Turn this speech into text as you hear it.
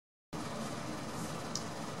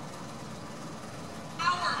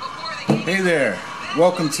Hey there,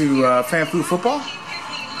 welcome to FanFu Football.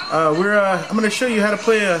 I'm going to show you how to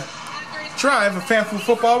play a drive of FanFu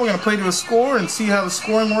Football. We're going to play to a score and see how the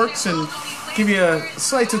scoring works and give you a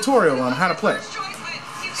slight tutorial on how to play.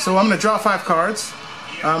 So I'm going to draw 5 cards.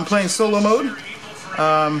 I'm playing solo mode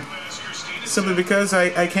simply because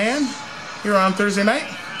I can here on Thursday night.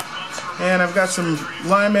 And I've got some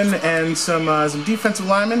linemen and some defensive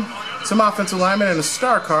linemen, some offensive linemen, and a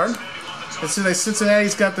star card. And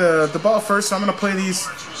Cincinnati's got the ball first, so I'm going to play these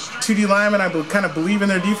 2D linemen. I kind of believe in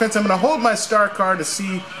their defense. I'm going to hold my star card to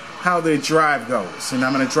see how the drive goes. And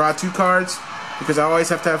I'm going to draw 2 cards because I always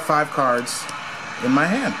have to have 5 cards in my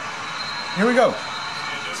hand. Here we go.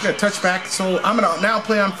 Just got a touchback. So I'm going to now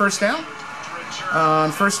play on first down.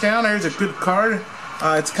 On first down, there's a good card.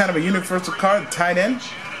 It's kind of a universal card, tight end.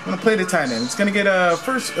 I'm going to play the tight end. It's going to get a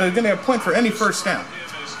point for any first down.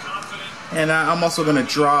 And I'm also going to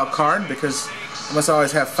draw a card because I must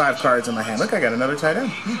always have 5 cards in my hand. Look, I got another tight end.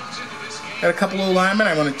 Got a couple of linemen.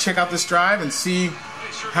 I want to check out this drive and see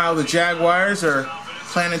how the Jaguars are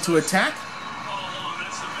planning to attack.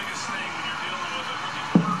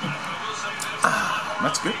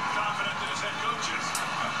 That's good.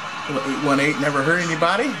 Little 8-1-8 never hurt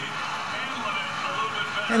anybody.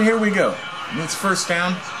 And here we go. It's first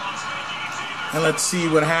down. And let's see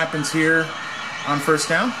what happens here on first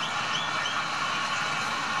down.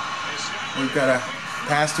 We've got a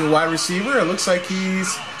pass to a wide receiver. It looks like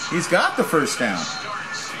he's got the first down.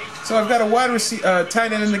 So I've got a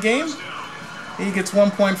tight end in the game. He gets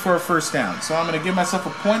 1 point for a first down. So I'm going to give myself a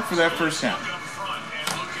point for that first down.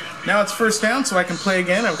 Now it's first down, so I can play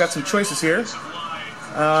again. I've got some choices here.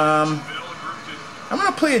 I'm going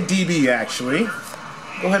to play a DB actually.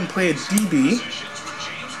 Go ahead and play a DB.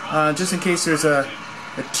 Just in case there's a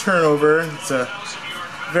turnover. It's a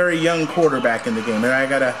very young quarterback in the game, and I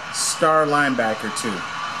got a star linebacker too.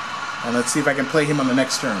 And let's see if I can play him on the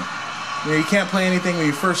next turn. You know, you can't play anything when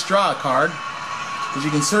you first draw a card, but you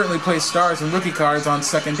can certainly play stars and rookie cards on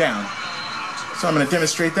second down. So I'm going to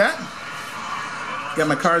demonstrate that. Got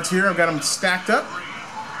my cards here. I've got them stacked up,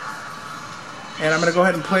 and I'm going to go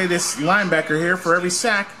ahead and play this linebacker here. For every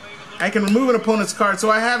sack, I can remove an opponent's card. So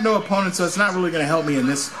I have no opponent, so it's not really going to help me in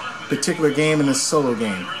this particular game, in this solo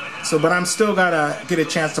game. But I'm still gotta get a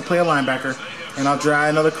chance to play a linebacker, and I'll draw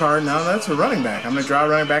another card. Now that's a running back. I'm gonna draw a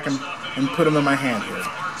running back and put him in my hand here.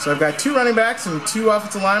 So I've got 2 running backs and 2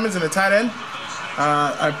 offensive linemen and a tight end.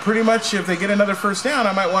 I pretty much, if they get another first down,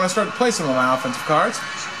 I might want to start to play some of my offensive cards.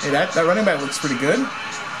 Hey, that running back looks pretty good.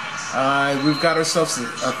 We've got ourselves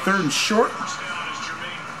a 3rd and short.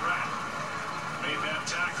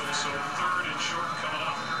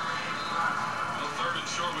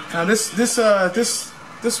 Now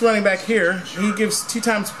this running back here, he gives 2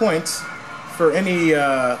 times points for any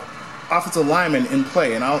offensive lineman in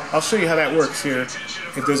play, and I'll show you how that works here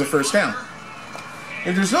if there's a first down.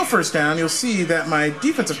 If there's no first down, you'll see that my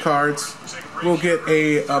defensive cards will get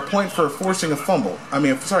a point for forcing a fumble.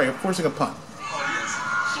 Forcing a punt.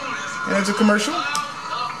 And there's a commercial.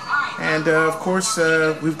 And of course,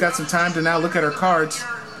 we've got some time to now look at our cards.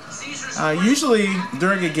 Usually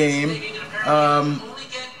during a game,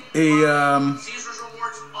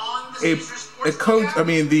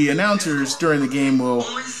 the announcers during the game will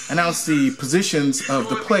announce the positions of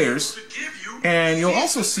the players, and you'll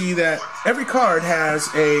also see that every card has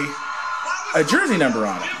a jersey number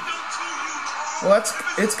on it. Well,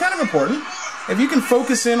 it's kind of important. If you can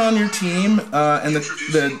focus in on your team and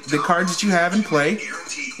the cards that you have in play,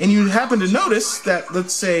 and you happen to notice that,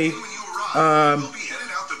 let's say,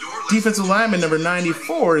 defensive lineman number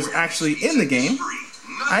 94 is actually in the game,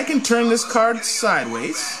 I can turn this card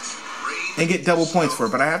sideways and get double points for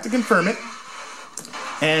it, but I have to confirm it.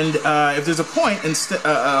 And if there's a punt,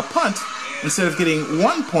 instead of getting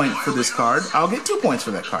 1 point for this card, I'll get 2 points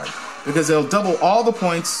for that card because they'll double all the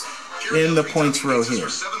points in the points row here.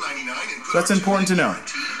 So that's important to know.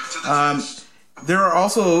 There are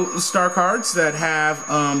also star cards that have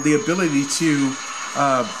the ability to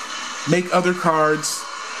make other cards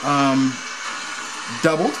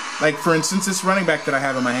doubled. Like, for instance, this running back that I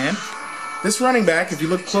have in my hand. This running back, if you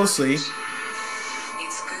look closely,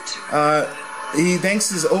 he thanks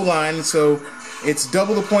his O-line, so it's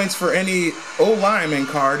double the points for any O-lineman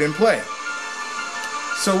card in play.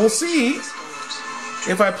 So we'll see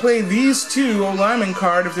if I play these 2 O-lineman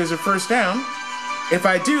card if there's a first down. If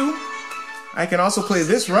I do, I can also play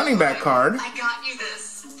this running back card,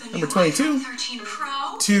 number 22,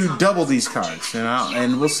 to double these cards,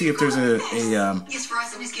 and we'll see if there's a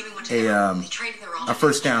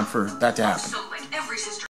first down for that to happen.